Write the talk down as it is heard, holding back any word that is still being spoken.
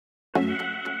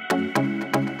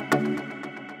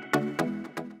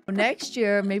Next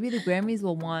year, maybe the Grammys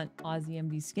will want Aussie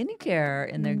MD skincare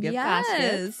in their gift basket.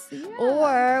 Yes. Yeah.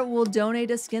 Or we'll donate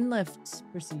a skin lift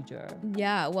procedure.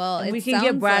 Yeah. Well, And it we can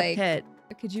get sounds Brad like, Pitt.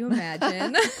 could you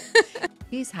imagine?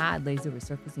 He's had laser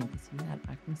resurfacing because he had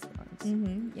acne scars.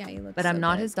 Yeah, he looks But so I'm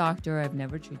not good. his doctor. I've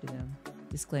never treated him.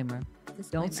 Disclaimer.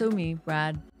 Disclaimer. Don't sue me,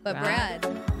 Brad. But Brad.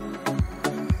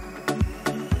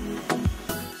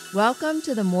 Welcome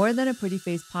to the More Than a Pretty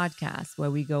Face podcast, where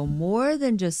we go more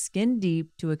than just skin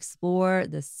deep to explore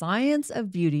the science of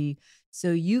beauty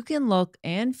so you can look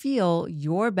and feel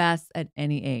your best at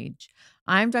any age.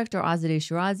 I'm Dr. Azadeh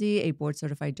Shirazi, a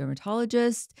board-certified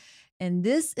dermatologist, and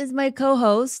this is my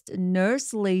co-host,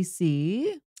 Nurse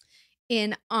Lacey.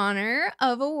 In honor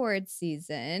of award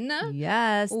season.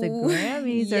 Yes, the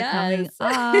Grammys are coming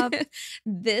up.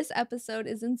 This episode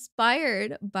is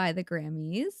inspired by the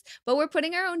Grammys, but we're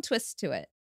putting our own twist to it.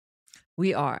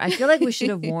 We are. I feel like we should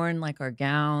have worn like our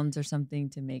gowns or something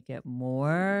to make it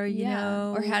more, you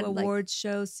know, or had awards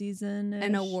show season.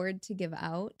 An award to give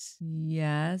out.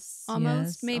 Yes.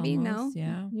 Almost, maybe. Almost, no.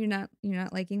 Yeah. You're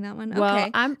not liking that one? Well,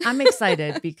 okay. I'm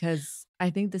excited because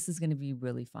I think this is going to be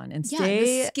really fun. And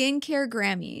stay the skincare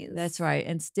Grammys. That's right.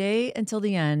 And stay until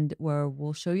the end where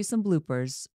we'll show you some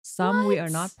bloopers. Some we are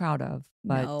not proud of,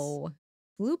 but no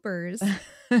bloopers.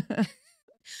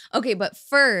 Okay, but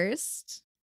first,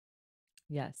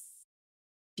 yes.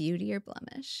 Beauty or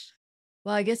blemish?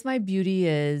 Well, I guess my beauty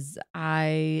is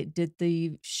I did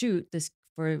the shoot this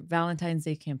for Valentine's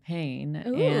Day campaign,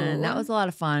 and that was a lot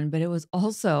of fun, but it was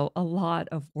also a lot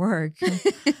of work.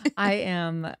 I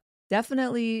am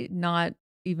definitely not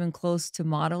even close to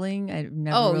modeling. I've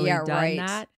never really done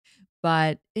that,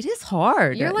 but it is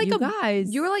hard. You're like you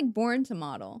guys. You were like born to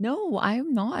model. No, I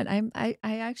am not. I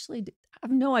actually I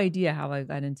have no idea how I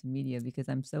got into media because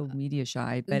I'm so media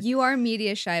shy. But you are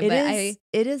media shy,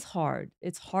 it is hard.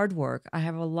 It's hard work. I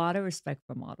have a lot of respect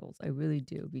for models. I really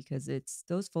do, because it's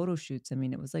those photo shoots. I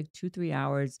mean, it was like 2-3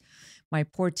 hours. My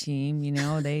poor team, you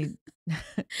know, they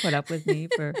put up with me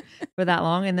for that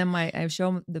long. And then I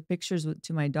show the pictures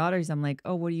to my daughters. I'm like,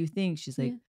 oh, what do you think? She's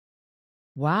like,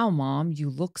 wow, Mom,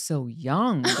 you look so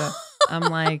young.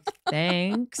 I'm like,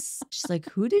 thanks. She's like,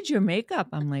 who did your makeup?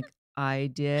 I'm like,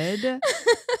 I did.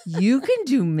 You can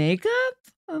do makeup?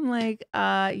 I'm like,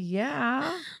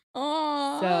 yeah.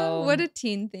 Oh, so, what a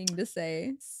teen thing to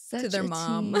say to their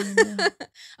mom.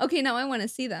 Okay, now I want to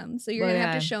see them. So you're going to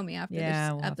have to show me after this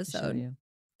episode. Have to show you.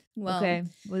 Well, okay.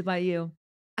 What about you?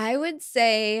 I would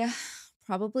say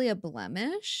probably a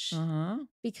blemish,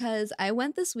 because I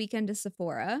went this weekend to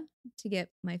Sephora to get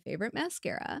my favorite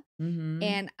mascara,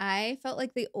 and I felt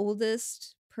like the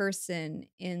oldest person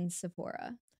in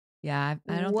Sephora. Yeah,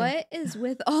 I don't What is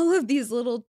with all of these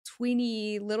little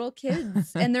tweeny little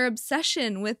kids and their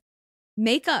obsession with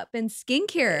makeup and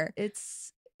skincare?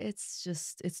 It's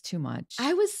too much.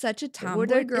 I was such a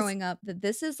tomboy growing up that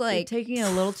this is like taking it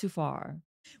a little too far.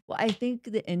 Well, I think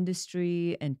the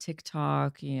industry and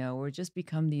TikTok, you know, we're just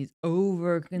become these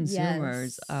over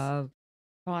consumers of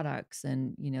products,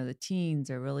 and you know, the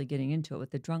teens are really getting into it with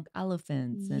the drunk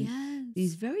elephants and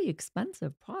these very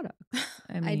expensive products.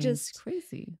 I mean, it's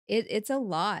crazy. It's a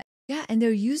lot. Yeah, and they're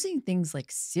using things like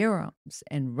serums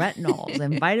and retinols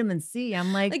and vitamin C.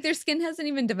 I'm like their skin hasn't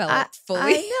even developed fully.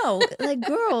 I know. Like,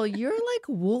 girl, you're like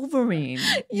Wolverine.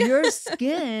 Your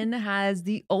skin has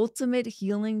the ultimate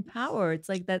healing power. It's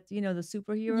like that, you know, the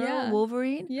superhero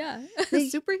Wolverine. Yeah.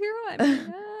 Superhero.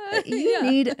 I mean, you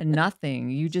need nothing.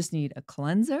 You just need a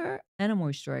cleanser and a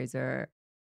moisturizer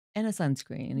and a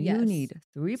sunscreen. You need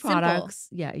 3 products.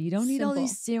 Yeah, you don't need all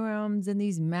these serums and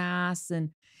these masks. And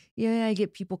I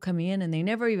get people coming in and they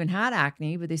never even had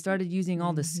acne, but they started using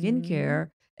all the skincare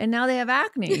and now they have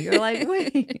acne. You're like,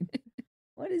 wait,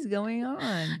 what is going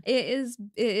on? It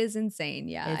is insane.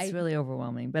 Yeah, it's really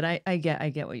overwhelming. But I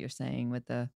get what you're saying with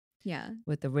the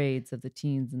raids of the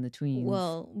teens and the tweens.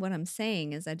 Well, what I'm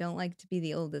saying is I don't like to be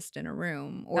the oldest in a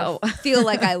room or feel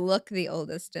like I look the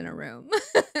oldest in a room.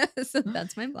 So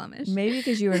that's my blemish. Maybe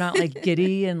because you were not like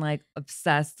giddy and like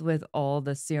obsessed with all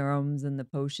the serums and the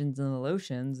potions and the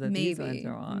lotions that these ones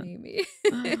are on. Maybe.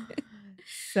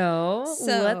 So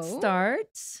let's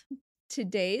start.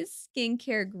 Today's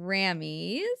skincare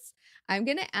Grammys. I'm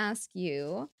going to ask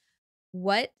you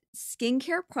what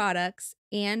skincare products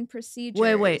and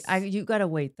procedures. Wait. You got to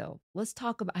wait though. Let's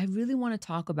talk about, I really want to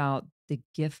talk about the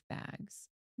gift bags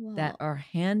that are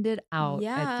handed out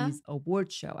at these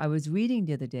award show. I was reading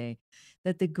the other day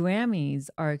that the Grammys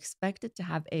are expected to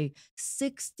have a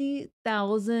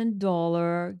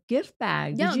 $60,000 gift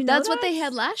bag. Yeah, Did you know that's what they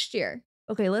had last year.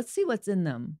 Okay, let's see what's in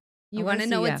them. I You want want to to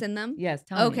see. know Yeah. what's in them? Yes.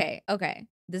 Tell me. Okay, okay.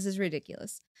 This is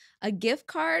ridiculous. A gift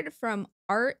card from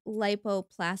Art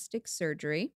Lipoplastic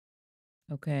Surgery,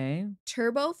 Okay.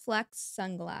 TurboFlex Those are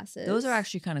sunglasses.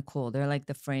 actually kind of cool. They're like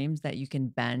the frames that you can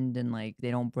bend and like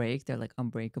they don't break. They're like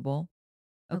unbreakable.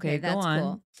 Okay, Okay, go that's on.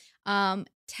 cool.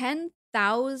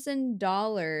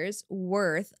 $10,000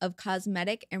 worth of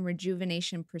cosmetic and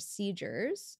rejuvenation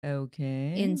procedures.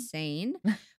 Okay. Insane.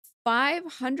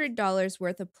 $500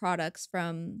 worth of products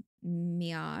from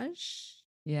Miage.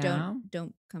 Yeah.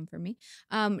 Don't come for me.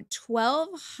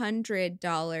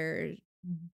 $1,200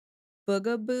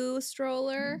 Bugaboo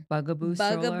stroller. Bugaboo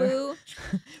stroller. Bugaboo.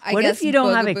 I What if guess you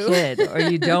don't have a bugaboo. kid or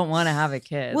you don't want to have a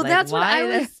kid? Well, Like that's what I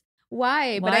why was.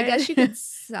 Why? But I why guess you could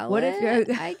sell what if you're it,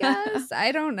 I guess.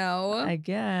 I don't know. I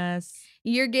guess.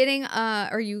 You're getting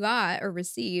or you got or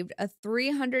received a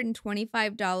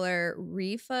 $325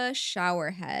 Rifa shower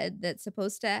head that's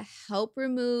supposed to help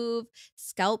remove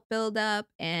scalp buildup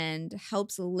and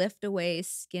helps lift away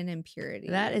skin That is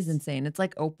impurities. insane. It's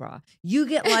like Oprah. You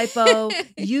get lipo,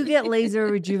 you get laser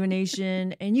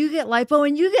rejuvenation, and you get lipo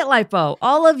and you get lipo.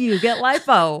 All of you get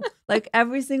lipo. Like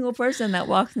every single person that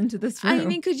walks into this I room.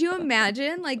 mean, could you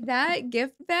imagine? Like that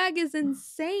gift bag is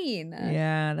insane.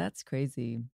 Yeah, that's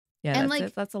crazy. Yeah, And that's like,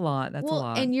 it. That's a lot. That's a well,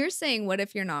 lot. and you're saying what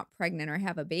if you're not pregnant or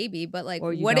have a baby, but like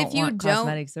Or you what don't if you want don't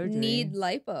cosmetic surgery. need Yeah,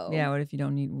 lipo what if you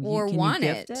don't need you or can you want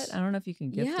gift it? it? I don't know if you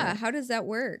can gift Yeah, it. how does that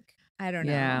work? I don't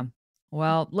Yeah. know.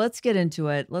 Well, let's get into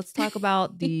it. Let's talk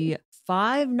about the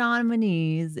 5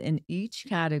 nominees in each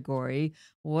category.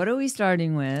 What are we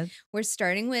starting with? We're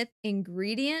starting with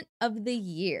ingredient of the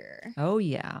year. Oh,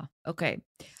 yeah. Okay.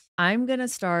 I'm going to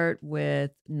start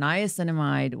with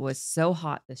niacinamide was so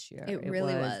hot this year. It It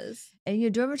really was. was. And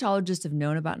your dermatologists have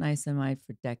known about niacinamide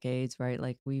for decades, right?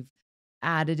 Like we've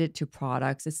added it to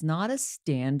products. It's not a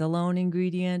standalone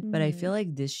ingredient, but I feel Mhm.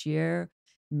 like this year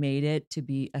made it to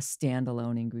be a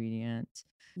standalone ingredient,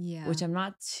 Yeah. which I'm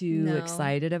not too No,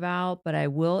 excited about, but I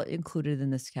will include it in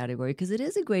this category because it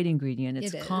is a great ingredient.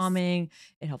 It's it is. calming,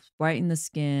 it helps brighten the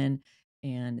skin,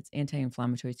 and it's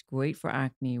anti-inflammatory. It's great for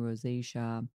acne,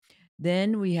 rosacea.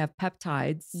 Then we have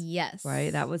peptides,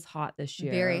 right? That Yes. was hot this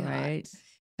Very year, hot. right?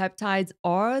 Peptides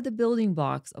are the building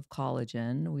blocks of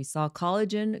collagen. We saw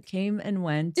collagen came and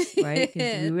went, right?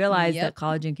 Because we realized that Yep.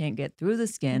 collagen can't get through the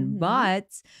skin, Mhm.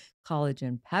 but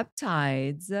collagen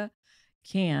peptides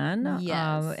can.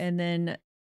 Yes. And then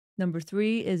number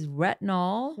 3 is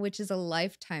retinol. Which is a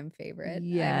lifetime favorite. I mean.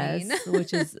 Yes,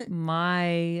 which is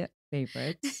my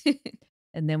favorite.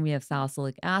 And then we have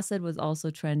salicylic acid was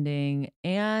also trending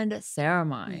and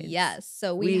ceramides. Yes,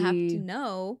 so we have to We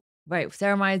know. right,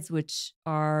 ceramides, which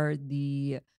are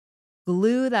the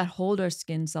glue that hold our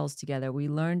skin cells together. We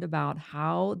learned about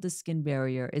how the skin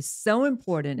barrier is so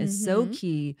important, is so Mhm.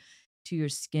 key to your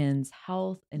skin's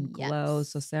health and glow.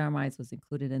 So Yes. ceramides was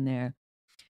included in there.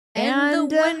 And the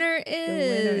And winner the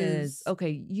winner is is. okay,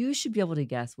 you should be able to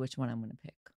guess which one I'm gonna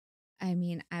pick. I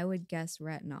mean, I would guess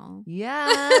retinol.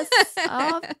 Yes,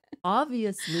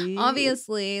 obviously.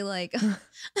 Obviously, like.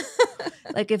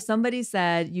 Like if somebody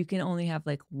said you can only have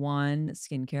like one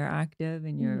skincare active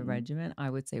in your Mhm. regimen, I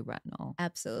would say retinol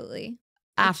Absolutely.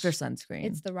 after It's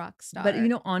sunscreen. the rock But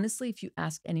star. honestly, if you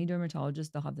ask any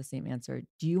dermatologist, they'll have the same answer.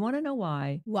 Do you want to know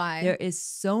why? Why? There is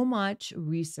so much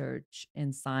research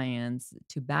and science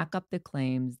to back up the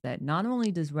claims that not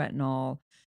only does retinol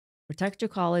protect your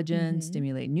collagen, Mhm.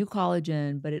 stimulate new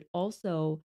collagen, but it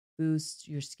also boosts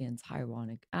your skin's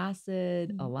hyaluronic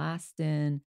acid, Mm.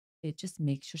 elastin. It just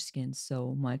makes your skin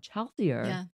so much healthier.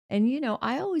 Yeah. And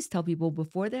I always tell people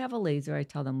before they have a laser, I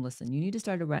tell them, listen, you need to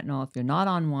start a retinol. If you're not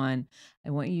on one, I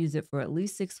want you to use it for at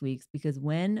least 6 weeks because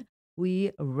when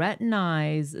we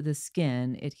retinize the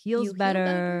skin, it heals You heal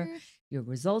better, better. your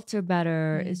results are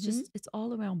better. Mhm. It's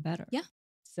all around better. Yeah.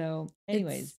 So,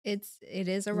 anyways, It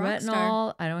is a rock star.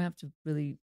 retinol, I don't have to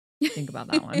really think about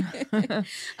that one.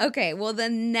 Okay, well, the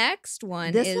next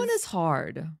one This one is is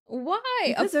hard why?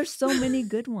 because there's so many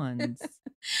good ones.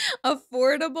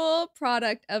 Affordable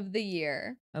product of the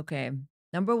year. Okay,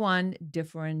 number 1,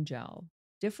 Differin gel.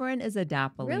 Differin is Really?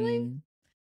 adapalene.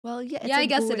 Well, yeah, it's Yeah, a I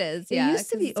guess it great is, it yeah, used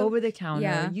to 'cause be it's a over the counter.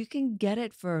 yeah. You can get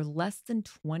it for less than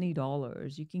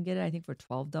 $20. You can get it, I think, for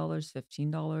 $12,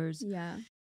 $15. Yeah.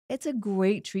 It's a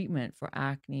great treatment for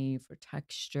acne, for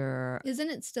texture. Isn't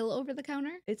it still over the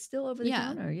counter? It's still over the Yeah,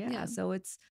 counter, yeah. yeah. So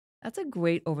that's a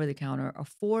great over the counter,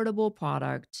 affordable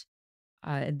product.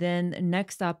 Then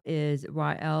next up is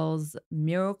Rael's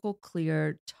Miracle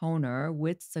Clear Toner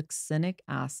with succinic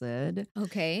acid,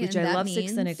 Okay, which and I that love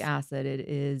succinic means acid. It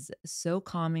is so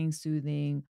calming,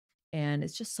 soothing, and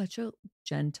it's just such a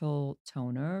gentle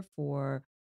toner for,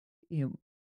 you know,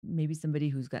 maybe somebody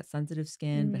who's got sensitive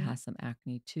skin but Mhm. has some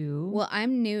acne too. Well,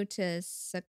 I'm new to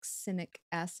succinic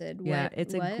acid. Yeah, What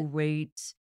it's a what?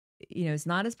 great, it's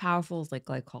not as powerful as like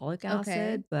glycolic Okay.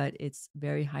 acid, but it's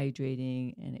very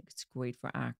hydrating and it's great for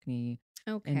acne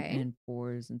Okay. and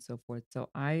pores and so forth. So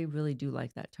I really do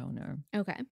like that toner.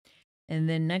 Okay. And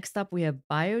then next up, we have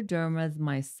Bioderma's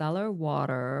Micellar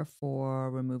Water for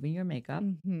removing your makeup.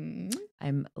 Mhm.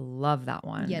 I love that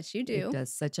one. Yes, you It do.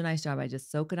 does such a nice job. I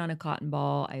just soak it on a cotton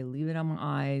ball. I leave it on my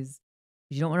eyes.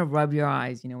 You don't want to rub your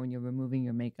eyes, when you're removing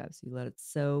your makeup. So you let it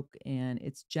soak and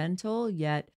it's gentle,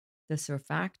 yet the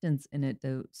surfactants in it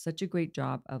do such a great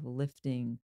job of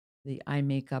lifting the eye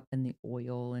makeup and the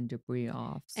oil and debris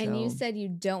off. And you So said you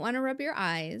don't wanna rub your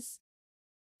eyes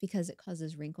because it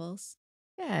causes wrinkles.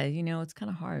 yeah, it's kind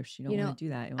of harsh. You don't You want know, to do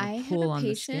that. You want I to had a pull on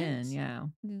the skin. patient Yeah.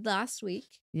 last week,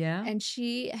 Yeah. and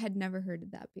she had never heard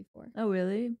of that before. Oh,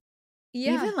 really?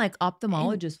 Yeah, Even like and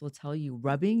ophthalmologists will tell you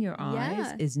rubbing your eyes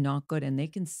yeah, is not good, and they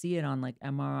can see it on like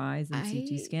MRIs and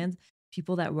CT I scans.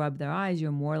 People that rub their eyes,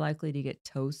 you're more likely to get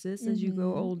ptosis as you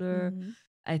grow mhm, older. mhm.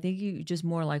 I think you just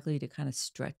more likely to kind of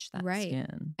stretch that Right.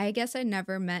 skin. I guess I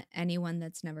never met anyone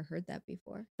that's never heard that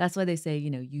before. That's why they say,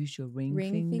 use your ring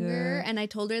Ring finger, finger. and I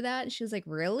told her that, and she was like,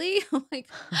 "Really?" I'm like,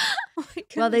 "Oh my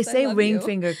Well, they goodness, I say love ring you."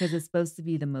 finger because it's supposed to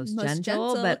be the most Most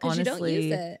gentle, gentle but because you don't use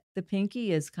honestly, it. the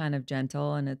pinky is kind of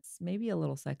gentle and it's maybe a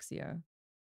little sexier.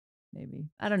 Maybe.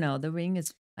 I don't know. The ring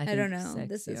is, I I don't think, know,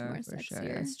 this is more sexier for sure.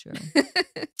 sexier. That's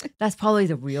true. That's probably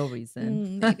the real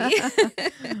reason Maybe.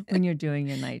 when you're doing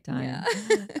your Yeah. nighttime.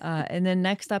 And then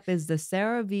next up is the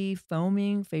CeraVe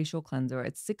Foaming Facial Cleanser.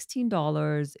 It's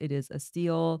 $16. It is a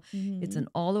steal. It's Mhm. an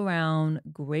all around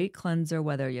great cleanser,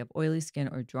 whether you have oily skin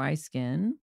or dry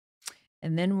skin.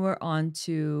 And then we're on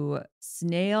to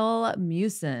Snail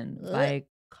Mucin Ugh, by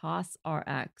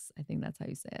CosRX. I think that's how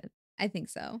you say it. I think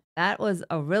so. That was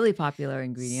a really popular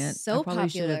ingredient. I So probably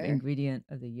should have popular. ingredient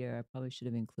of the year. I probably should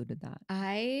have included that.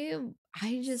 I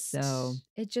I So just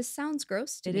it just sounds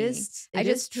gross to it me. is I it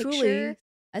is just picture truly,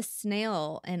 a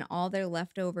snail and all their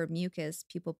leftover mucus,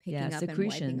 people yeah, picking up and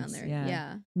wiping on secretions. their Yeah.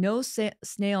 yeah. No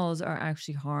snails are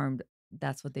actually harmed.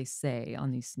 That's what they say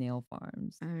on these snail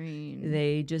farms. I mean,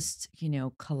 They just,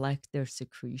 collect their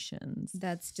secretions.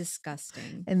 that's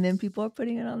disgusting. And then people are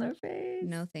putting it on their face.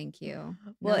 No, thank you.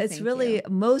 Well, No, it's thank really you.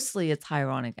 mostly it's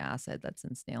hyaluronic acid that's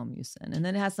in snail mucin. And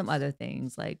then it has some other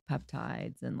things like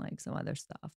peptides and like some other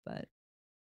stuff. But, you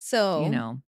So,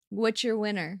 know, what's your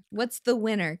winner? What's the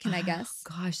winner? Can I guess?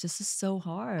 gosh, this is so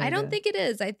I don't hard. think it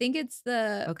is. I think it's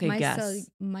the Okay, guess.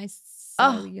 my Oh,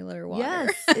 cellular water.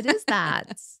 yes, it is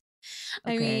that.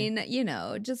 I Okay.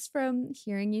 mean, just from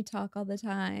hearing you talk all the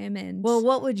time and Well,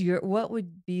 what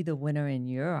would be the winner in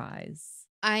your eyes?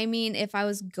 I mean, if I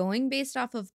was going based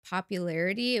off of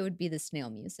popularity, it would be the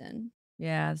snail mucin.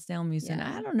 Yeah, snail mucin.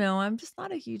 I Yeah. don't know. I'm just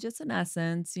not a huge, it's an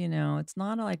essence, it's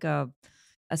not like a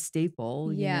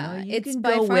staple, Yeah, You it's can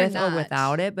by go far with or not.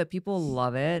 without it, but people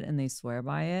love it and they swear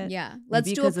by it. Yeah. Maybe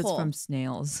Let's do a because it's from poll.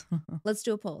 snails. Let's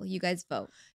do a poll. You guys vote.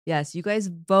 Yes, you guys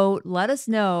vote. Let us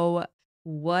know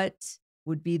what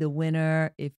would be the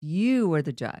winner if you were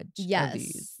the judge of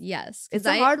these. Yes. Yes, cuz It's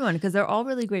a hard one because they're all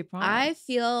really great I products.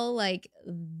 feel like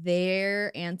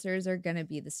their answers are gonna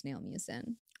be the snail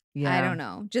mucin. I Yeah. don't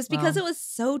know. Just because Well, it was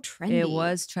so it trendy.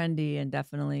 was trendy and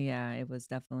definitely, yeah, it was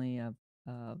definitely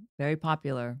very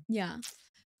popular. Yeah.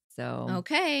 So,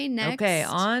 Okay, okay,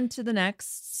 next. on to the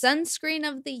next. Sunscreen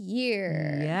of the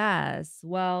year. Yes.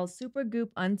 Well, Super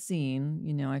Goop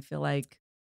Unseen, I feel like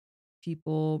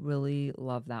people really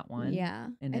love that one. Yeah,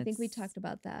 And I think we it's, talked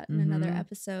about that in another mm-hmm,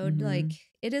 episode. mm-hmm. Like,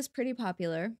 it is pretty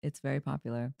popular. It's very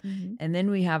popular. Mhm. And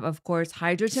then we have, of course,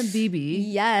 Hydrogen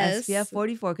BB SPF Yes.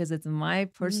 44 because it's my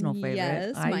personal favorite.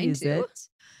 Yes, I mine use too. it.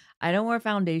 I don't wear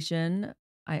foundation.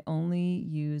 I only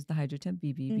use the Hydrogen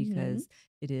BB Mhm. because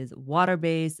it is water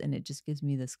based and it just gives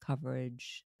me this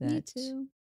coverage Me that, too.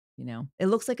 it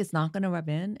looks like it's not going to rub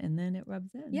in and then it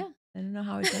rubs in. Yeah. I don't know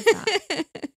how it does that.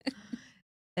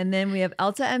 And then we have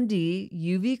Elta MD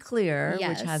UV Clear,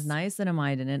 which has Yes.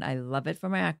 niacinamide in it. I love it for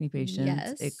my acne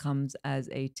patients. It Yes. comes as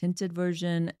a tinted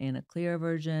version and a clear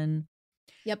version.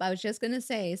 Yep, I was just gonna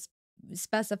say,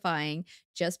 specifying,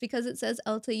 just because it says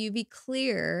Elta UV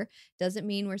clear doesn't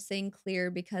mean we're saying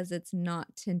clear because it's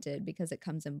not tinted, because it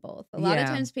comes in both. A lot of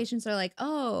Yeah. times patients are like,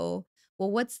 "Oh, well,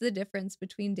 what's the difference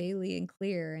between daily and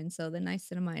clear?" And so the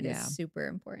niacinamide is Yeah. super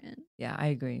important. Yeah, I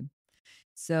agree.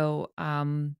 So,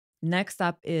 next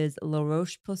up is La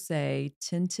Roche-Posay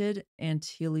Tinted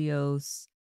Antelios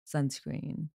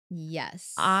Sunscreen.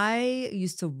 Yes. I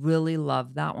used to really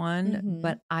love that one, Mhm.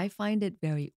 but I find it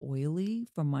very oily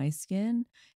for my skin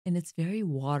and it's very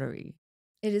watery.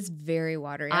 It is very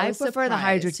watery. I I was prefer the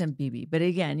surprised. Hydra BB, but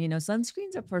again,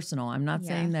 sunscreens are personal. I'm not Yeah.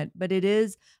 saying that, but it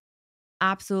is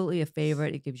absolutely a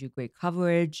favorite. It gives you great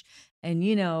coverage. And,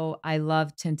 I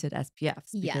love tinted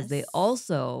SPFs because they Yes.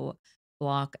 also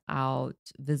block out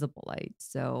visible light.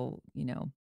 So,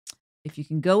 if you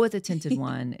can go with a tinted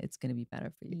one, it's going to be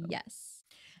better for you. Yes.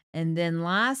 And then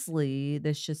lastly, the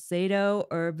Shiseido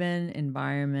Urban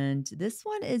Environment. This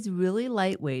one is really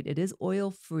lightweight. It is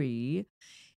oil-free.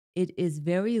 It is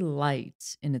very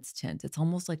light in its tint. It's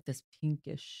almost like this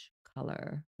pinkish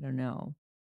color. I don't know.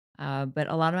 But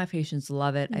a lot of my patients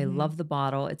love it. I love the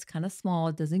bottle. It's kind of small.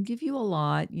 It doesn't give you a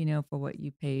lot, for what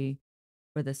you pay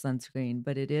for the sunscreen,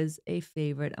 but it is a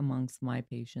favorite amongst my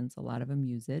patients. A lot of them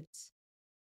use it.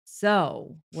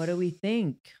 So, what do we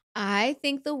think? I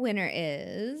think the winner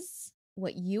is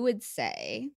what you would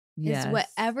say is Yes.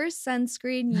 whatever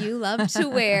sunscreen you love to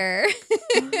wear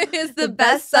is the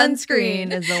best best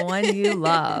sunscreen. is the one you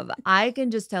love. I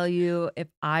can just tell you, if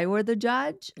I were the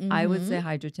judge, I would say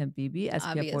Hydra BB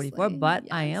SPF 44, Obviously, but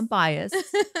I am yes. biased.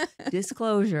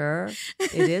 Disclosure,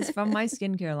 it is from my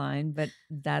skincare line, but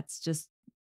that's just,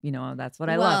 that's what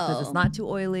I love because it's Well, not too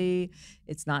oily,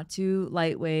 it's not too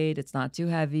lightweight, it's not too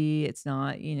heavy, it's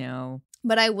not,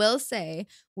 but I will say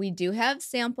we do have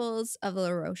samples of La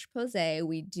Roche-Posay.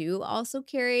 We do also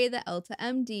carry the Elta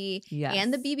MD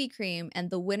and the Yes. BB cream, and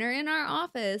the winner in our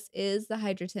office is the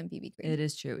Hydra BB cream. It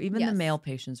is true. Even the Yes. male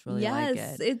patients really like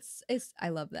Yes, it. it's I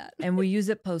love that. And we use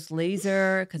it post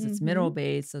laser because it's mineral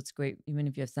based, so it's great even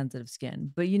if you have sensitive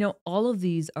skin. But all of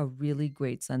these are really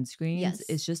great sunscreens. Yes.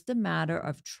 It's just a matter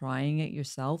of trying it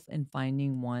yourself and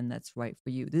finding one that's right for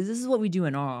you. This is what we do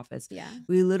in our office. Yeah.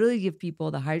 We literally give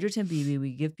people the Hydra BB,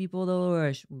 we give people the La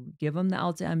Roche, we give them the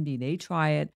Elta MD, they try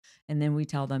it, and then we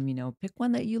tell them, pick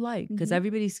one that you like because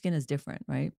everybody's skin is different,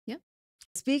 right? Yep.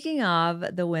 Speaking of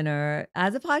the winner,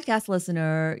 as a podcast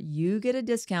listener, you get a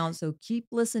discount. So keep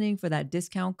listening for that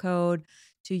discount code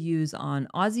to use on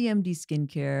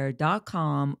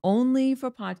AussieMDskincare.com only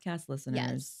for podcast listeners.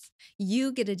 Yes.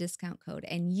 You get a discount code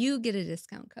and you get a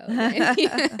discount code.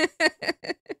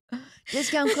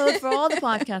 Discount code for all the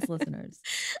podcast listeners.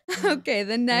 Okay,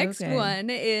 the next one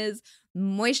is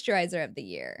moisturizer of the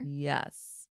year.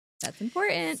 Yes. That's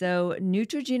important. So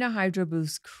Neutrogena Hydro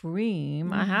Boost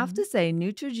Cream, I have to say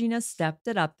Neutrogena stepped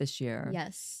it up this year.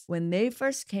 Yes. When they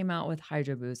first came out with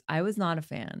Hydro Boost, I was not a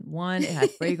fan. One, it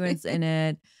had fragrance in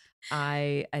it.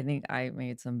 I think I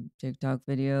made some TikTok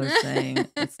videos saying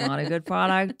it's not a good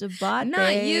product, but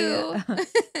not you.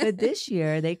 But this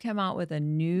year they come out with a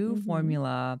new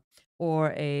formula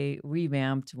or a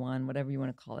revamped one, whatever you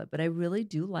want to call it. But I really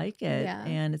do like it. Yeah.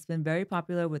 And it's been very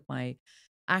popular with my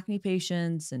acne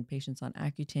patients and patients on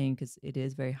Accutane because it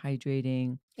is very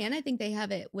hydrating. And I think they have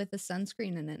it with a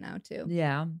sunscreen in it now too.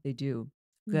 Yeah, they do.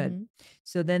 Good.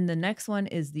 So then the next one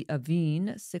is the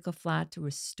Avene Cicaflat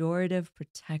Restorative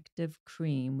Protective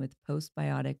Cream with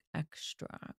postbiotic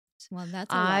extract. Well,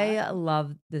 that's a I lot.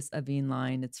 love this Avene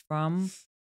line. It's from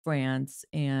France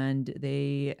and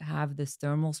they have this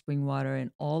thermal spring water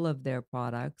in all of their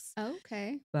products.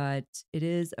 Okay. But it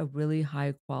is a really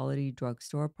high quality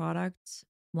drugstore product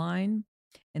line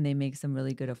and they make some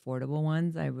really good affordable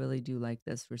ones. I really do like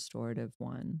this restorative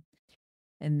one.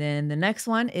 And then the next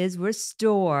one is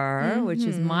Restore, which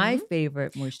is my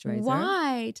favorite moisturizer.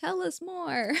 Why? Tell us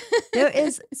more. There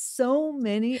is so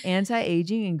many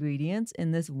anti-aging ingredients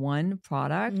in this one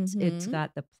product. It's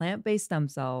got the plant-based stem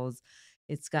cells.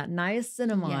 It's got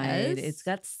niacinamide. It's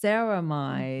got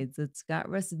ceramides. It's got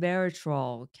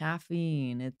resveratrol,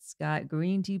 caffeine. It's got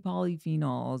green tea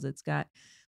polyphenols. It's got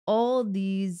all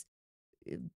these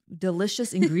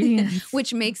delicious ingredients,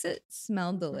 which makes it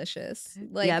smell delicious.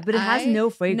 Like, yeah, but it has no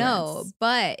fragrance. No,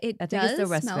 but it I think does it's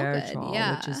the smell good. resveratrol,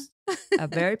 Yeah. which is a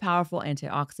very powerful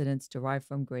antioxidant derived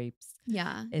from grapes.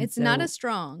 Yeah, And it's not so a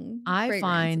strong. I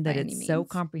find that by it's any so means.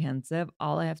 comprehensive.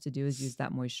 All I have to do is use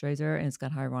that moisturizer, and it's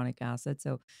got hyaluronic acid.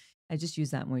 So I just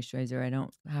use that moisturizer. I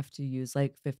don't have to use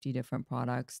like 50 different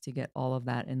products to get all of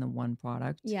that in the one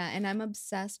product. Yeah, and I'm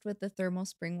obsessed with the thermal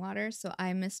spring water, so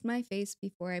I mist my face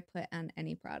before I put on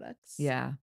any products.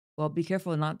 Yeah. Well, be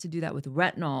careful not to do that with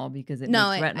retinol because it makes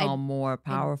retinol more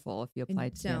powerful if you apply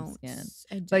it to damp skin.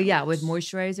 But yeah, with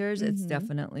moisturizers, it's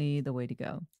definitely the way to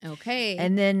go. Okay.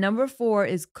 And then number 4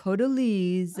 is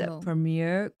Caudalie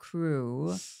Premier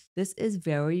Cru. This is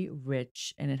very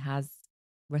rich and it has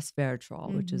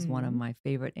resveratrol, which is one of my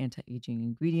favorite anti-aging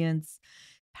ingredients.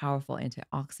 Powerful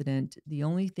antioxidant. The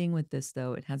only thing with this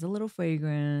though, it has a little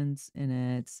fragrance in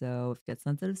it. So if you get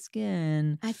sensitive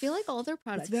skin, I feel like all their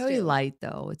products it's very do. light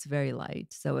though. It's very light.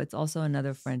 So it's also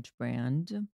another French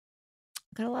brand.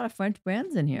 Got a lot of French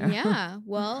brands in here. Yeah.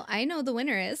 Well, I know the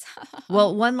winner is.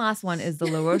 Well, one last one is the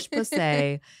La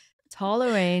Roche-Posay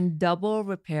Toleraine Double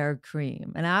Repair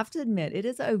Cream. And I have to admit, it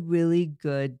is a really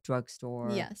good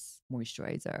drugstore Yes.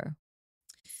 moisturizer.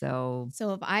 So,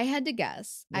 So if I had to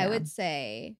guess, I yeah. would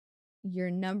say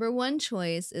your number one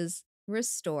choice is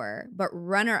Restore, but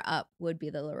runner up would be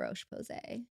the La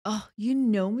Roche-Posay. Oh, you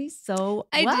know me so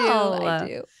I do, I well.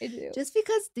 do, I do. Just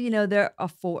because, they're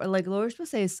like La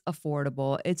Roche-Posay is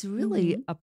affordable, it's really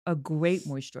Mhm. a great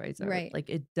moisturizer. Right. Like,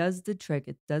 it does the trick,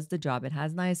 it does the job. It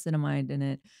has niacinamide in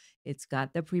it. It's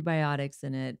got the prebiotics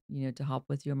in it, to help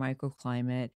with your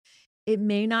microclimate. It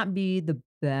may not be the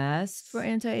best for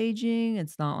anti-aging,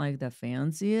 it's not like the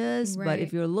fanciest, but if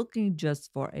Right. you're looking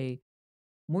just for a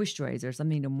moisturizer,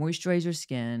 something to moisturize your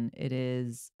skin, it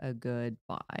is a good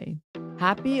buy.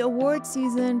 Happy award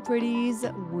season, pretties!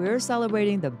 We're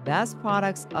celebrating the best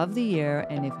products of the year,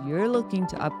 and if you're looking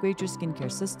to upgrade your skincare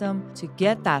system to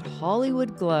get that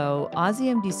Hollywood glow,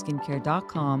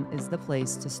 OzzyMDSkincare.com is the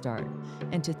place to start.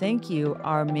 And to thank you,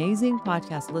 our amazing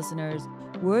podcast listeners,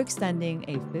 we're extending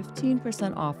a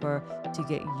 15% offer to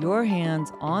get your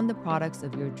hands on the products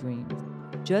of your dreams.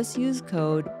 Just use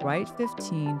code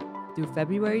BRIGHT15 through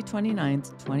February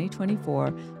 29th, 2024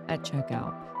 at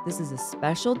checkout. This is a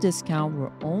special discount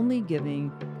we're only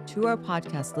giving to our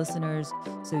podcast listeners.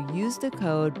 So use the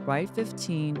code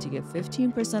BRIGHT15 to get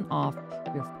 15% off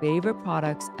your favorite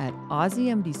products at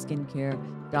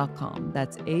OzzyMDSkincare.com.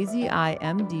 That's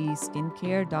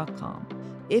AZIMDSkincare.com.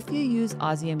 If you use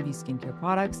OzzyMD skincare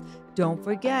products, don't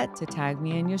forget to tag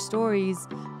me in your stories.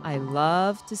 I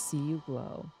love to see you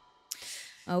glow.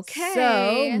 So,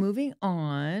 Okay. moving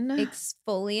on.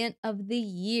 Exfoliant of the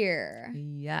year.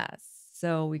 Yes.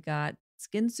 So, we got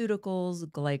SkinCeuticals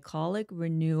Glycolic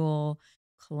Renewal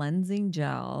Cleansing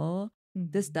Gel.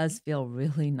 This does Mhm. feel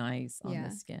really nice on the Yeah.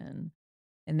 skin.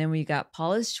 And then we got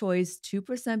Paula's Choice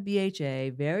 2%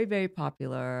 BHA, very, very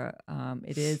popular.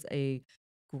 It is a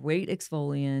great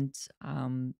exfoliant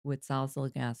with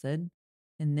salicylic acid.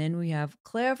 And then we have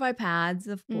Clarify Pads,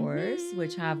 of course,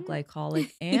 which have Mhm.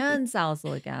 glycolic and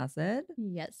salicylic acid.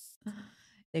 Yes.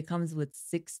 It comes with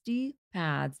 60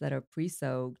 pads that are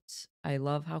pre-soaked. I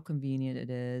love how convenient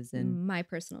it is. And My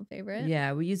personal favorite.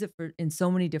 yeah, we use it in so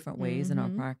many different ways in our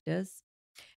Mhm. practice.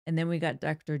 And then we got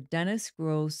Dr. Dennis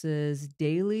Gross's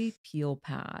Daily Peel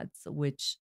Pads,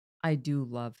 which I do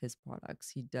love his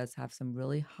products. He does have some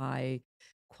really high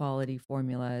quality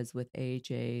formulas with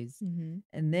AHAs. Mhm.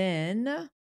 And then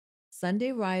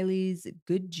Sunday Riley's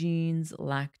Good Genes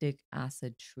Lactic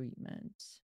Acid Treatment.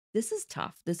 This is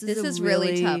tough. This is This a is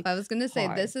really tough. really I was gonna say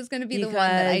hard this is gonna be the one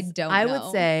that I because don't I would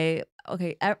know. say,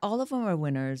 okay, all of them are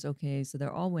winners. Okay, so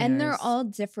they're all And they're winners. all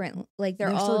different. Like they're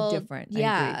They're so all different. I agree.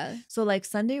 yeah. So, like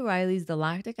Sunday Riley's, the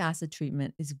lactic acid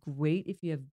treatment is great if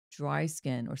you have dry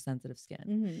skin or sensitive skin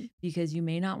Mhm. because you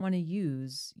may not want to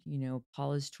use,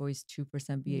 Paula's Choice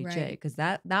 2% BHA Right. because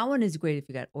that one is great if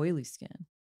you got oily skin.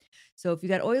 So, if you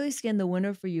got oily skin, the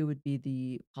winner for you would be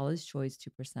the Paula's Choice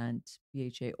 2%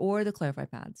 BHA or the Clarify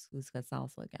Pads. It's got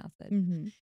salicylic acid.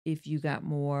 Mhm. If you got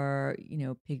more,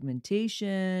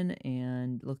 pigmentation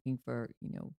and looking for,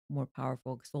 more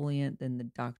powerful exfoliant, then the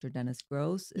Dr. Dennis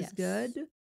Gross is Yes. good.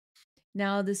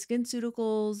 Now, the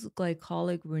SkinCeuticals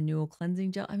Glycolic Renewal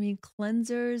Cleansing Gel, I mean,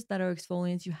 cleansers that are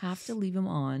exfoliants, you have to leave them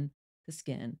on the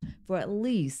skin for at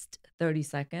least 30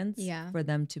 seconds Yeah. for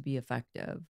them to be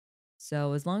effective.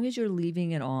 So, as long as you're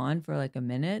leaving it on for like a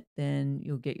minute, then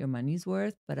you'll get your money's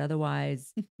worth. But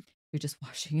otherwise, you're just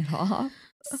washing it off.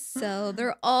 So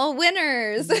they're all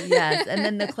winners. Yes, and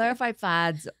then the clarified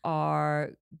pads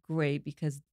are great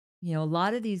because, a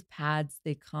lot of these pads,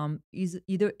 they come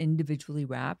either individually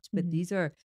wrapped, but Mhm. these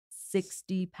are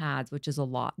 60 pads, which is a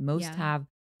lot. Most Yeah. have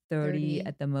 30, 30.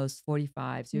 at the most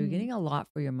 45. So you're Mhm. getting a lot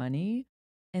for your money.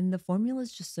 And the formula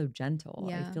is just so gentle.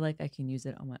 I Yeah. feel like I can use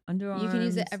it on my You can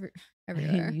use it underarms. I can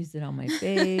everywhere. use it on my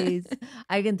face.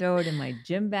 I can throw it in my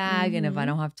gym bag. And if I Mhm.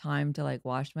 don't have time to like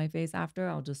wash my face after,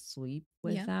 I'll just sweep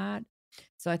with Yeah. that.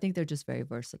 So I think they're just very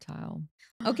versatile.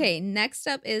 Okay, next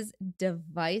up is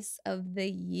device of the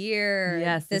year.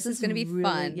 Yes, this This is is gonna be really,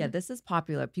 yeah, fun. this is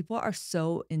popular. People are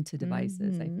so into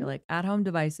devices. I feel Mhm. like at-home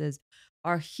devices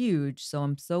are huge. So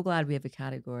I'm so glad we have a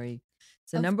category.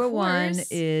 So Of number one course.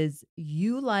 is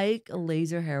you like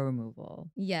laser hair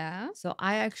removal. Yeah, So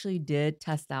I actually did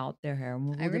test out their hair I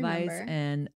removal device remember.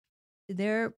 and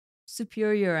they're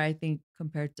superior, I think,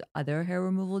 compared to other hair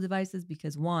removal devices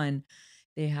because one,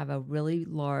 they have a really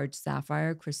large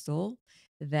sapphire crystal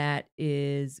that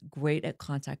is great at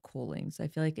contact cooling. So I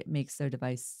feel like it makes their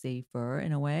device safer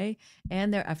in a way.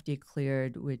 And they're FDA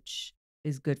cleared, which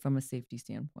is good from a safety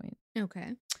standpoint.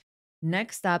 Okay.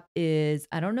 Next up is,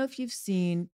 I don't know if you've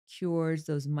seen Cures,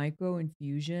 those micro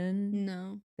infusion.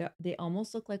 No. They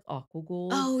almost look like aqua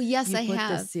gold. Oh, yes, You I put the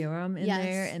have. serum in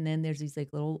there, Yes. and then there's these like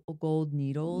little gold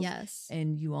needles, Yes.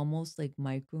 and you almost like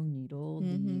micro needle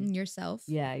the, Yourself.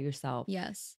 yeah, yourself.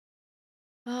 Yes.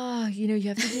 You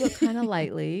have to do it kind of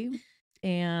lightly.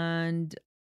 And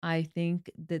I think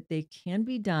that they can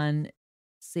be done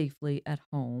safely at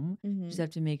home. You just Mhm. have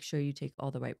to make sure you take all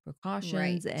the right precautions.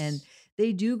 Right. And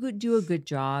they do a good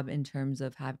job in terms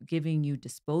of giving you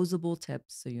disposable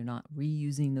tips so you're not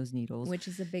reusing those needles. Which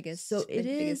is the So biggest it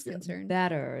is concern.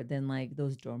 better than like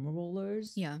those derma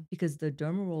rollers, Yeah. because the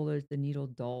derma rollers, the needle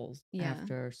dulls Yeah.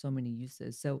 after so many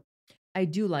uses. So I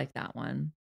do like that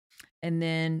one. And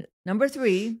then number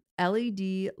 3,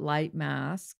 LED light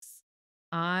masks.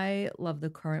 I love the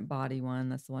Current Body one.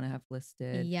 That's the one I have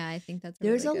listed. Yeah, I think that's a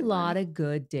There's really a good lot one. of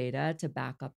good data to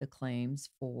back up the claims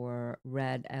for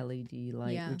red LED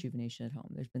light Yeah. rejuvenation at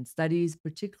home. There's been studies,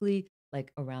 particularly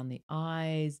like around the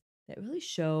eyes, that really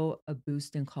show a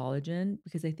boost in collagen,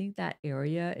 because I think that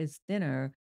area is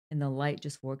thinner and the light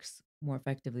just works more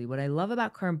effectively. What I love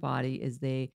about Current Body is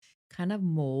they kind of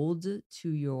mold to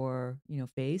your,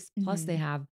 face. Plus they Mhm.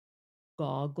 have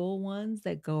goggle ones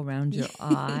that go around your Yeah.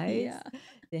 eyes.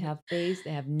 They have face,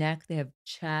 they have neck, they have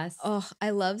chest. Oh, I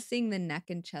love seeing the neck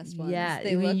and chest ones. Yeah, I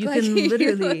They mean, look you like can you look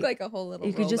literally like a whole little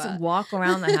you could just robot. walk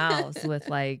around the house with,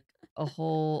 like, a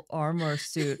whole armor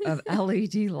suit of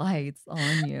LED lights on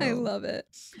I you. love it.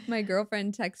 My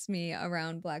girlfriend texts me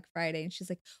around Black Friday and she's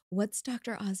like, "What's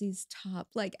Dr. Ozzy's top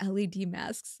like LED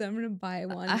masks? I'm gonna buy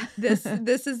one. This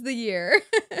is the year."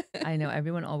 I know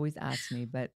everyone always asks me,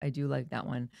 but I do like that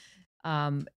one.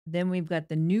 Then we've got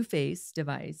the New Face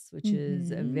device, which is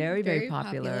very, very Very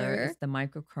popular. popular. It's the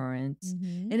microcurrent,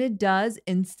 Mhm. and it does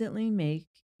instantly make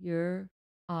your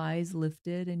eyes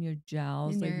lifted and your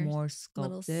jowls And like your more little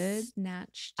sculpted.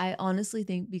 snatched. I honestly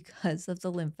think because of the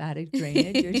lymphatic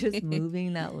drainage, you're just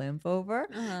moving that lymph over,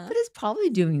 Uh-huh. but it's probably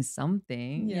doing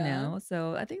something, Yeah.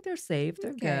 So I think they're safe,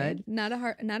 they're Okay. good. Not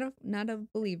a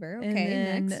believer. And Okay,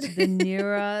 then next. the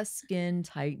Nira skin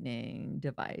tightening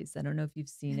device. I don't know if you've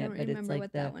I seen don't it, but it's remember like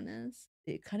what that one is.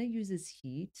 it kind of uses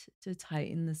heat to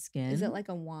tighten the Is it skin. like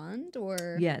a wand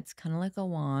or Yeah, it's kind of like a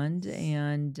wand,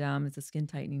 and it's a skin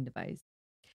tightening device.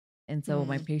 And so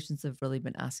my Hmm. patients have really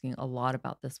been asking a lot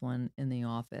about this one in the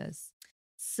office.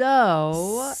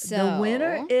 So the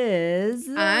winner So is,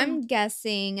 I'm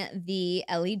guessing the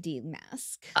LED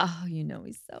mask. oh, you know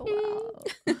me so well.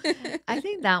 Hmm. I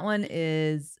think that one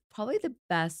is probably the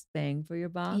best bang for your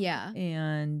buck, Yeah.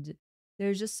 and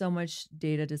there's just so much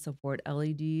data to support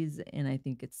LEDs, and I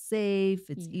think it's safe,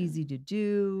 it's Yeah. easy to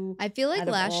do. I feel like Out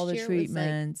of all last the year was like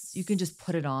treatments, you can just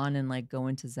put it on and, like, go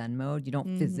into Zen mode. You don't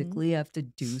mm-hmm. physically have to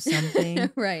do something,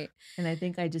 Right. and I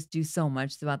think I just do so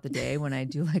much throughout the day when I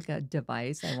do, like, a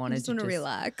device. I just want to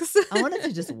relax. I want it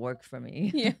to just work for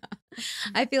me. Yeah.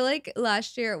 I feel like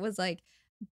last year it was like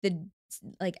the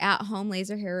like at home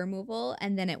laser hair removal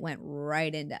and then it went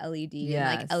right into LED and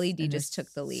like Yes, LED and just there's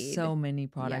took the lead. so many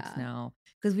products Yeah. now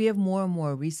because we have more and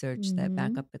more research that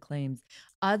back Mhm. up the claims.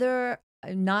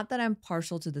 Not that I'm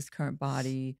partial to this Current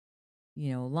Body,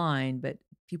 line, but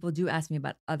people do ask me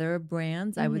about other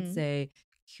brands. I would Mhm. say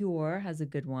Cure has a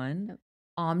good one. Yep.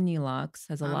 Omnilux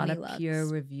has a lot of Omnilux.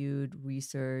 peer-reviewed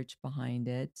research behind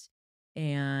it.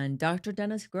 And Dr.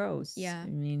 Dennis Gross, I Yeah.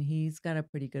 mean, he's got a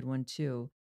pretty good one too.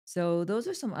 So those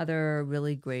are some other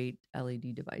really great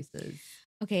LED devices.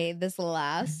 Okay, this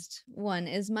last one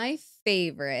is my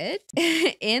favorite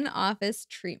in office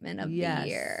treatment of the Yes.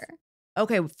 year.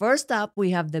 Okay, first up,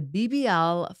 we have the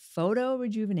BBL Photo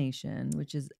Rejuvenation,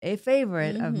 which is a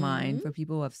favorite of mine Mhm. for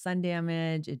people who have sun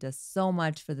damage. It does so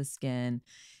much for the skin.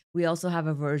 We also have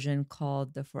a version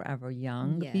called the Forever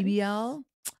Young Yes. BBL,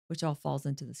 which all falls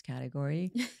into this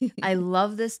category. I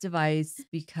love this device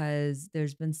because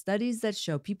there's been studies that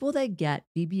show people that get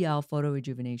BBL photo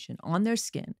rejuvenation on their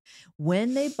skin,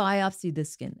 when they biopsy the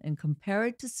skin and compare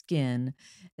it to skin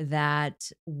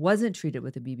that wasn't treated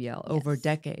with a BBL over Yes.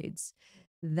 decades,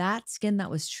 that skin that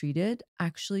was treated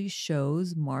actually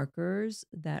shows markers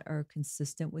that are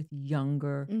consistent with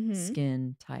younger Mhm.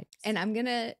 skin types. And I'm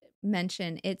gonna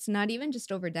mention it's not even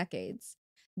just over decades.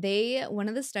 One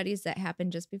of the studies that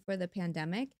happened just before the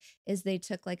pandemic is they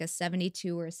took like a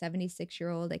 72 or a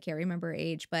 76-year-old, I can't remember her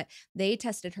age, but they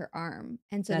tested her arm.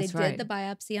 And so they That's did right. the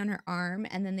biopsy on her arm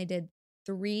and then they did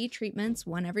 3 treatments,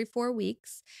 one every 4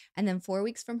 weeks. And then 4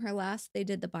 weeks from her last, they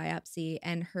did the biopsy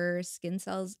and her skin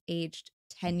cells aged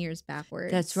 10 years That's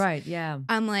backwards. right. Yeah.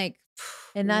 I'm like,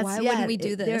 And that's, why wouldn't yeah, we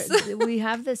do this? we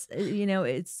have this,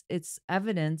 it's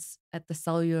evidence at the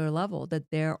cellular level that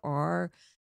there are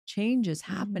changes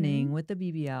happening with the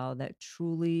BBL that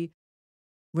truly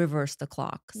reverse the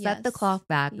clock, set the Yes. clock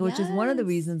back, which is one of the Yes.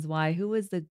 reasons why who is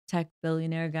the tech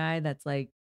billionaire guy that's like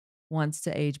wants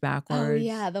to age Oh, backwards?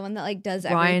 yeah, the one that, like, does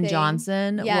Brian everything.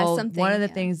 Johnson. Yeah, Well, one of something, the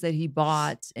yeah. things that he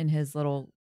bought in his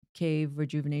little cave,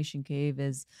 rejuvenation cave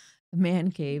is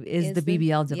man cave is the Is the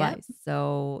BBL Yep. device.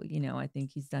 So, I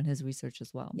think he's done his research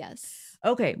as well. Yes.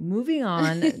 Okay, moving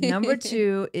on. Number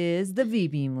 2 is the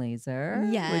V-beam laser,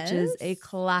 which is a Yes.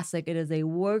 classic. It is a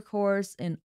workhorse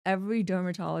in every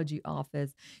dermatology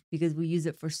office because we use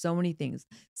it for so many things.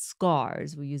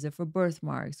 Scars, we use it for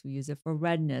birthmarks, we use it for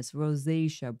redness,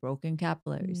 rosacea, broken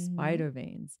capillaries, Mhm. spider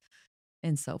veins,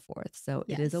 and so forth. So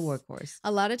it is a Yes. workhorse.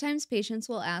 A lot of times patients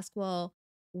will ask, well,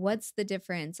 what's the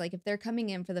difference? Like if they're coming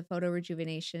in for the photo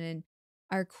rejuvenation and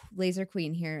our laser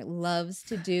queen here loves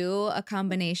to do a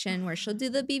combination where she'll do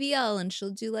the BBL and she'll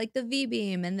do like the V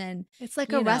beam and then, It's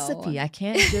like a you know, recipe. I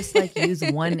can't just like use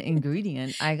one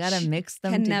ingredient. I got to she mix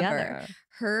them can never. together.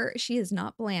 She is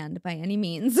not bland by any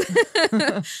means.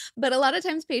 But a lot of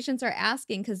times patients are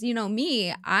asking because,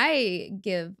 me, I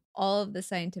give all of the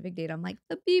scientific data. I'm like,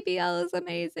 the BBL is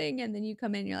amazing. And then you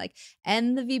come in, you're like,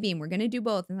 and the V beam, we're going to do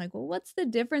both. And like, well, what's the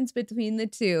difference between the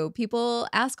two? People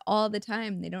ask all the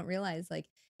time. They don't realize like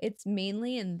it's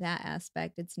mainly in that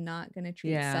aspect. It's not going to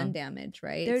treat Yeah. sun damage,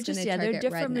 right? They're It's going just, to yeah, they're target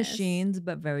different redness. machines,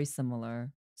 but very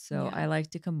similar. So Yeah. I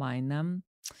like to combine them.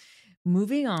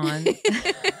 Moving on.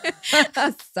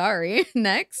 Sorry.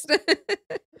 Next.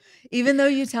 Even though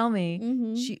you tell me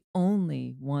Mhm. she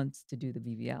only wants to do the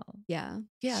BBL. Yeah.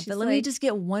 Yeah, but She's let me like, just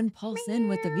get one pulse in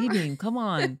with the "Meow." V-beam. Come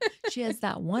on. She has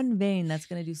that one vein that's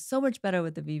going to do so much better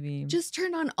with the V-beam. Just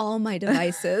turn on all my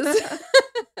devices.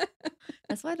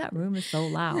 That's why that room is so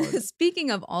loud.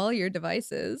 Speaking of all your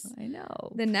devices, I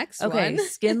know. the next Okay, one.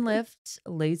 skin lift,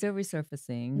 laser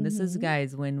resurfacing. This is, Mhm.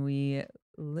 guys, when we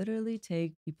literally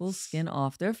take people's skin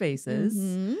off their faces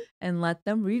Mhm. and let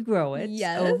them regrow it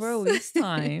over a Yes. week's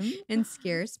time. And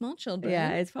scare small Yeah, children.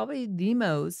 it's probably the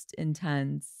most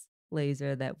intense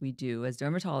laser that we do as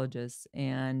dermatologists.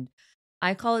 And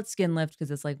I call it skin lift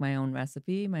because it's like my own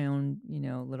recipe, my own,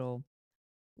 little.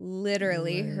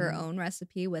 Literally her own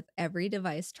recipe with every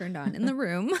device turned on in the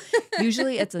room.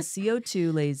 Usually it's a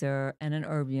CO2 laser and an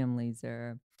erbium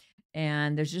laser.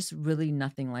 And there's just really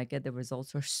nothing like it. The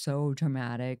results are so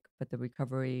dramatic, but the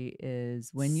recovery is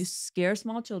when you scare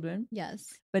small children, Yes.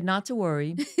 but not to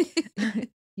worry.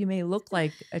 You may look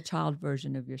like a child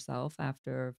version of yourself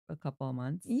after a couple of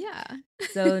months. Yeah.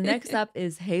 So next up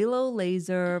is Halo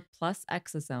Laser plus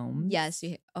exosomes. Yes,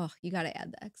 you gotta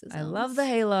add the I love the exosomes.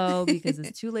 Halo because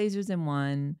it's 2 lasers in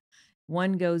one.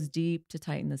 One goes deep to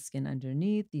tighten the skin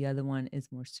underneath. The other one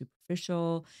is more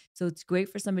superficial. So it's great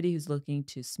for somebody who's looking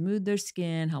to smooth their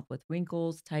skin, help with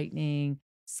wrinkles, tightening,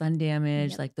 sun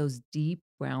damage, Yep. like those deep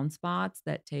brown spots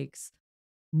that takes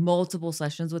multiple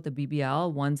sessions with the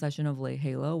BBL. One session of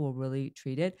Halo will really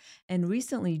treat it. And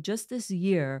recently, just this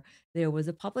year, there was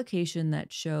a publication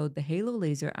that showed the Halo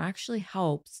laser actually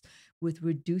helps with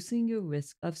reducing your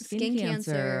risk of skin Skin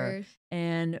cancer cancer.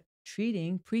 and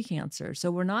treating precancer.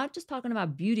 So we're not just talking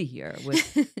about beauty here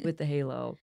with the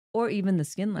Halo or even the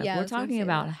skin lift. Yeah, I We're was gonna talking say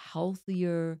about that.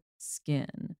 healthier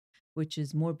skin, which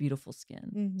is more beautiful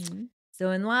skin. Mhm. So,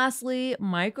 and lastly,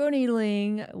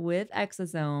 microneedling with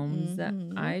exosomes.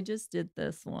 Mhm. I just did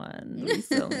this one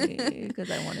recently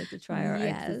because I wanted to try our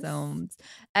Yes. exosomes.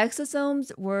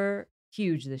 Exosomes were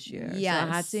huge this year, so I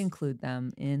had to Yes. include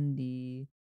them in the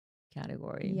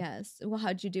category. Yes. Well,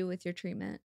 how'd you do with your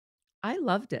treatment? I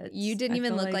loved You it. didn't I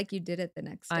even feel look like like you did it the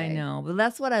next I day. know, but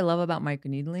that's what I love about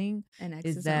microneedling And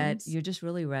is that exosomes. you're just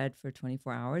really red for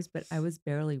 24 hours, but I was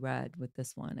barely red with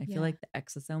this one. I feel Yeah. like the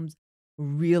exosomes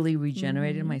really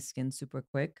regenerated my Mhm. skin super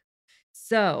quick.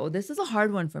 So, this is a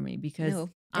hard one for me because No,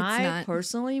 it's I not.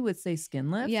 personally would say skin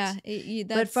Yeah, lift,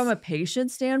 but from that's a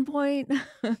patient standpoint,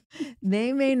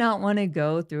 they may not want to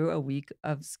go through a week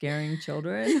of scaring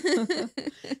children.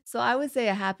 So, I would say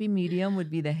a happy medium would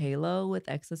be the Halo with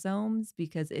exosomes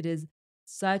because it is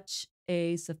such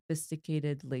a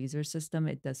sophisticated laser system.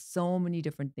 It does so many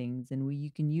different things, and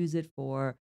you can use it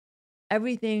for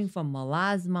everything from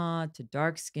melasma to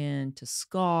dark skin to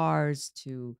scars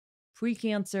to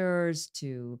precancers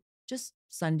to just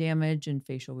sun damage and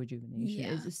facial rejuvenation.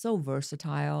 It's Yeah. just so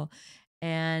versatile.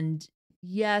 And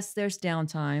yes, there's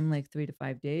downtime like 3 to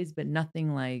 5 days, but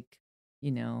nothing like,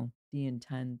 the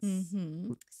intense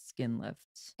Mhm. skin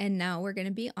lift. And now we're gonna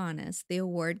be honest, the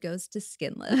award goes to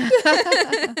Skin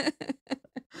Lift.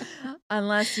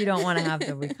 Unless you don't wanna have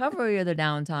the recovery or the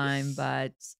downtime,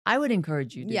 but I would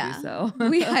encourage you to do Yeah, so.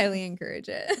 we highly encourage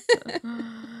it.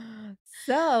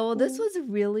 So this was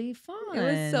really fun. It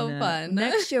was so fun.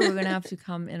 Next year, we're going to have to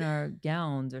come in our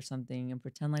gowns or something and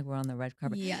pretend like we're on the red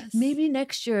carpet. Yes. Maybe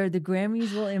next year the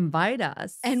Grammys will invite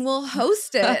us. And we'll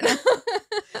host it.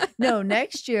 No,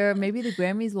 next year, maybe the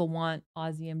Grammys will want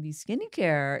Aussie MD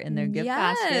skincare in their gift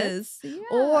baskets. Yeah.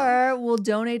 Or we'll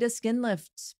donate a skin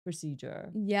lift procedure.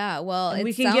 Yeah, well, and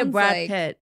we can get Brad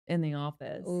Pitt in the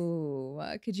office. Oh,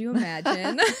 could you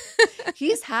imagine?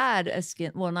 He's had a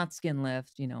not skin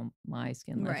lift, my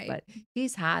skin lift, Right. but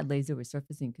he's had laser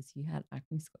resurfacing because he had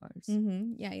acne scars.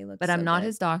 Yeah, he looks But so I'm not good.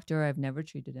 his doctor. I've never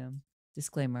treated him.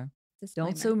 Disclaimer.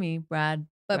 Don't sue me, Brad.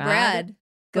 But Brad,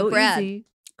 go easy.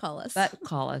 Call us.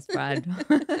 Call us, Brad.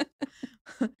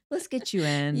 Let's get you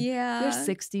in. Yeah. You're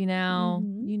 60 now.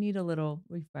 You need a little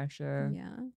refresher.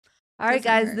 Yeah. All right,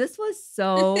 guys, this was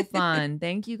so fun.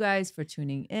 Thank you guys for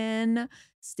tuning in.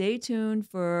 Stay tuned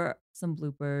for some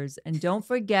bloopers. And don't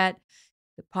forget,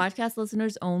 the podcast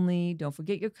listeners only, don't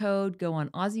forget your code. Go on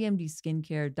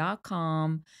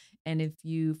AussieMDskincare.com. And if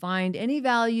you find any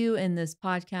value in this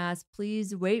podcast,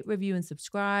 please rate, review, and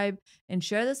subscribe. And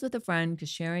share this with a friend because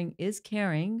sharing is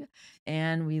caring.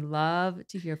 And we love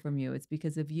to hear from you. It's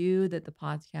because of you that the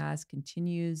podcast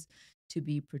continues to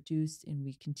be produced and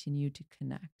we continue to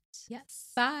connect. Yes.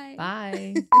 Bye.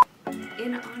 Bye.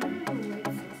 In honor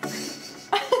of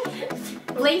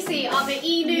Lacey on the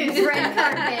E! News red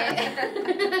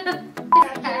carpet.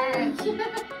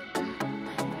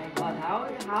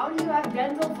 How do you have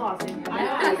dental floss in your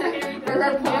I know.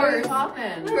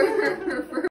 For